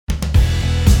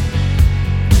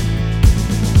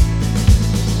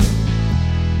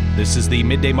This is the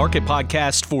Midday Market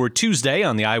Podcast for Tuesday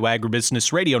on the Iowa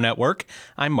Agribusiness Radio Network.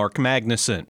 I'm Mark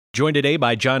Magnuson. Joined today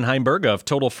by John Heinberg of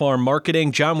Total Farm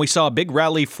Marketing. John, we saw a big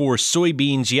rally for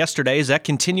soybeans yesterday. Is that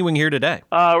continuing here today?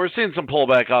 We're seeing some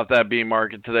pullback off that bean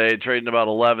market today, trading about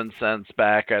 11 cents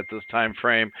back at this time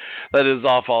frame. That is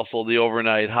off also the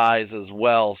overnight highs as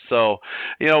well. So,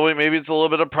 maybe it's a little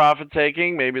bit of profit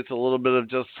taking. Maybe it's a little bit of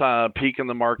just peaking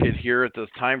the market here at this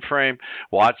time frame.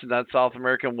 Watching that South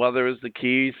American weather is the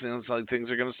key. Seems like things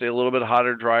are going to stay a little bit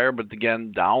hotter, drier, but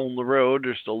again, down the road,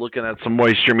 they're still looking at some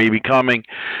moisture maybe coming.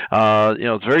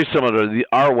 It's very similar to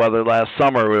our weather last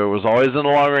summer, where it was always in the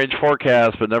long-range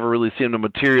forecast, but never really seemed to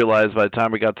materialize by the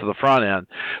time we got to the front end.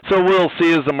 So we'll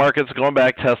see as the market's going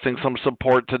back, testing some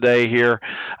support today here,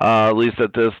 at least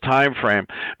at this time frame.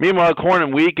 Meanwhile, corn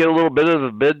and wheat get a little bit of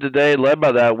a bid today, led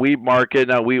by that wheat market.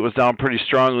 Now, wheat was down pretty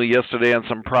strongly yesterday on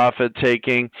some profit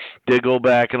taking. Did go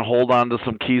back and hold on to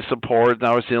some key support.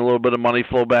 Now we're seeing a little bit of money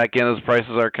flow back in as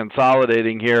prices are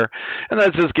consolidating here, and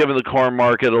that's just giving the corn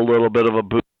market a little bit of a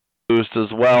boost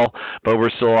as well, but we're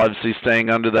still obviously staying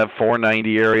under that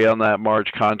 490 area on that March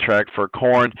contract for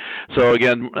corn. So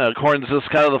again, corn's just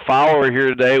kind of the follower here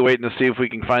today, waiting to see if we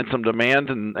can find some demand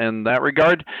in that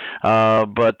regard,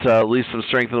 but at least some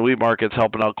strength in the wheat market's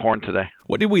helping out corn today.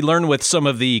 What did we learn with some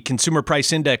of the consumer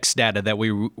price index data that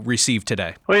we received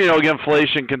today? Well, again,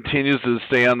 inflation continues to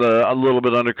stay a little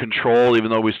bit under control,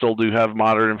 even though we still do have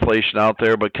moderate inflation out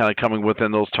there, but kind of coming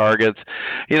within those targets.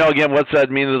 Again, what's that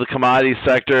mean to the commodity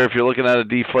sector? If you're looking at a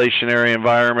deflationary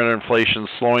environment or inflation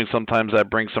slowing, sometimes that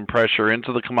brings some pressure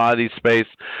into the commodity space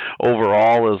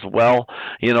overall as well.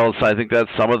 So I think that's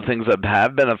some of the things that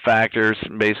have been a factor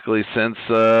basically since,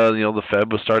 the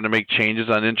Fed was starting to make changes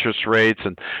on interest rates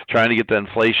and trying to get the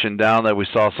inflation down, that we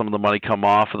saw some of the money come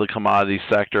off of the commodity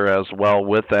sector as well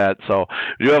with that. So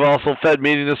we do have also Fed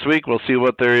meeting this week. We'll see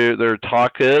what their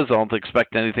talk is. I don't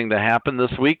expect anything to happen this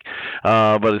week,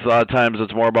 but a lot of times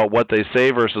it's more about what they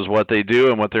say versus what they do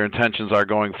and what their intentions are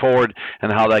going forward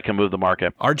and how that can move the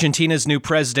market. Argentina's new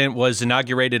president was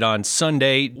inaugurated on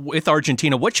Sunday. With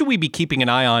Argentina, what should we be keeping an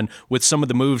eye on with some of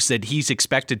the moves that he's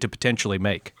expected to potentially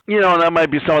make? That might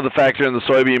be some of the factor in the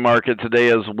soybean market today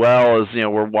as well, as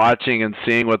we're watching and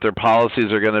seeing what their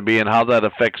policies are going to be and how that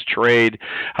affects trade,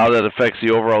 how that affects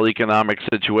the overall economic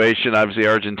situation. Obviously,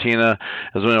 Argentina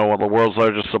is one of the world's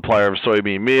largest supplier of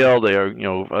soybean meal. They are,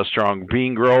 a strong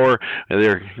bean grower.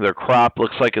 Their crop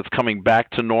looks like it's coming back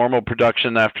to normal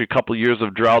production after a couple of years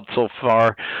of drought so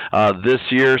far this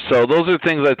year. So those are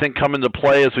things I think come into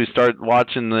play as we start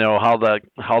watching,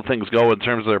 how things go in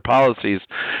terms of their policies.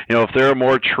 If they're a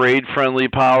more trade-friendly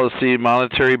policy,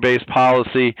 monetary-based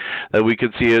policy, that we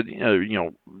could see it,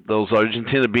 those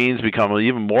Argentina beans become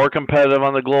even more competitive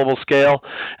on the global scale.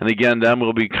 And again, then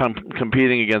we'll be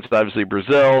competing against obviously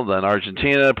Brazil, then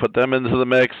Argentina, put them into the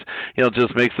mix. It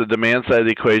just makes the demand side of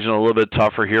the equation a little bit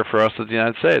tougher here for us at the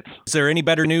United States. Is there any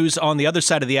better news on the other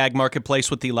side of the ag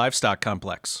marketplace with the livestock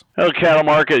complex? The cattle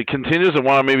market continues to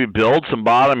want to maybe build some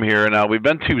bottom here. Now, we've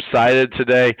been two-sided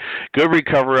today. Good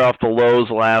recovery off the lows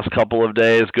the last couple of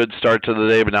days. Good start to the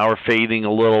day, but now we're fading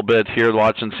a little bit here.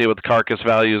 Watch and see what the carcass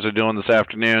values are doing this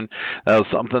afternoon. That was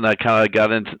something that kind of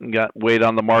got weighed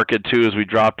on the market too, as we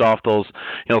dropped off those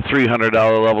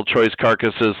 $300 level choice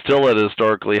carcasses, still at a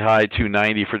historically high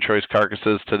 $290 for choice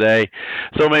carcasses today.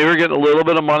 So maybe we're getting a little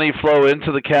bit of money flow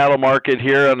into the cattle market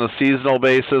here on a seasonal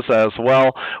basis as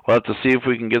well. We'll have to see if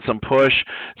we can get some push.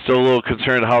 Still a little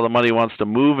concerned how the money wants to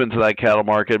move into that cattle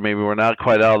market. Maybe we're not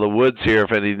quite out of the woods here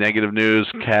if any negative news,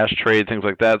 cash trade, things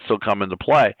like that still come into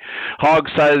play. Hog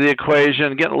side of the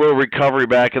equation, getting a little recovery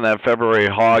back in that February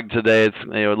hog today.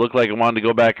 It looked like it wanted to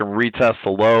go back and retest the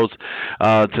lows.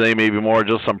 Today maybe more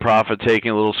just some profit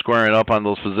taking, a little squaring up on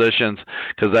those positions,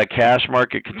 because that cash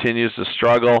market continues to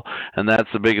struggle, and that's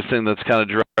the biggest thing that's kind of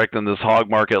directing this hog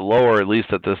market lower, at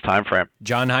least at this time frame.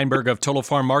 John Heinberg of Total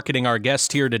Farm Marketing, our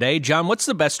guest here today. John, what's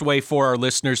the best way for our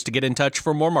listeners to get in touch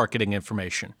for more marketing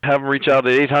information? Have them reach out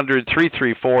at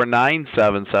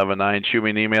 800-334-9779. Shoot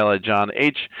me an email at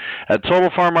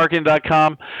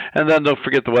jonh@totalfarmmarketing.com, and then don't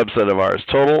forget the website of ours,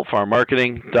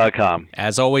 totalfarmmarketing.com.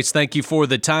 As always, thank you for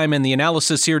the time and the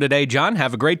analysis here today, John.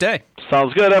 Have a great day.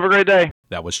 Sounds good. Have a great day.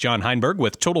 That was John Heinberg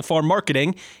with Total Farm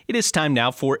Marketing. It is time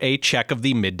now for a check of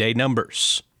the midday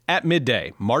numbers. At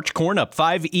midday, March corn up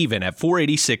 5 even at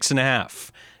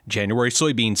 486.5. January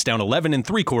soybeans down 11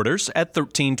 3/4 at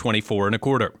 13.24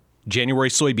 1/4. January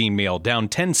soybean meal down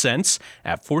 10 cents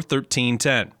at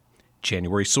 413.10.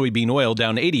 January soybean oil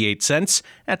down 88 cents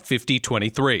at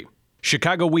 50.23.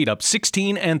 Chicago wheat up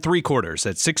 16 3/4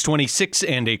 at $6.26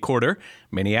 1/4.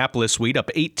 Minneapolis wheat up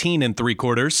 18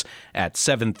 3/4 at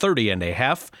 $7.30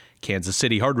 1/2. Kansas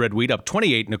City hard red wheat up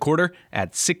 28 1/4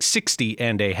 at $6.60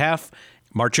 1/2.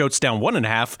 March oats down 1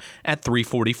 1/2 at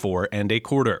 $3.44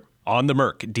 1/4. On the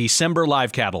Merc, December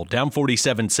live cattle down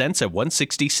 47 cents at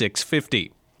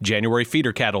 $166.50. January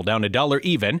feeder cattle down $1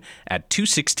 even at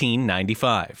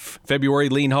 $216.95. February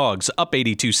lean hogs up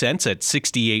 82 cents at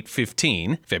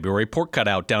 $68.15. February pork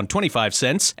cutout down 25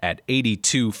 cents at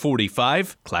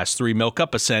 $82.45. Class 3 milk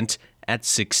up a cent at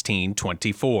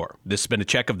 $16.24. This has been a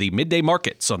check of the midday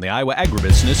markets on the Iowa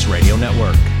Agribusiness Radio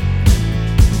Network.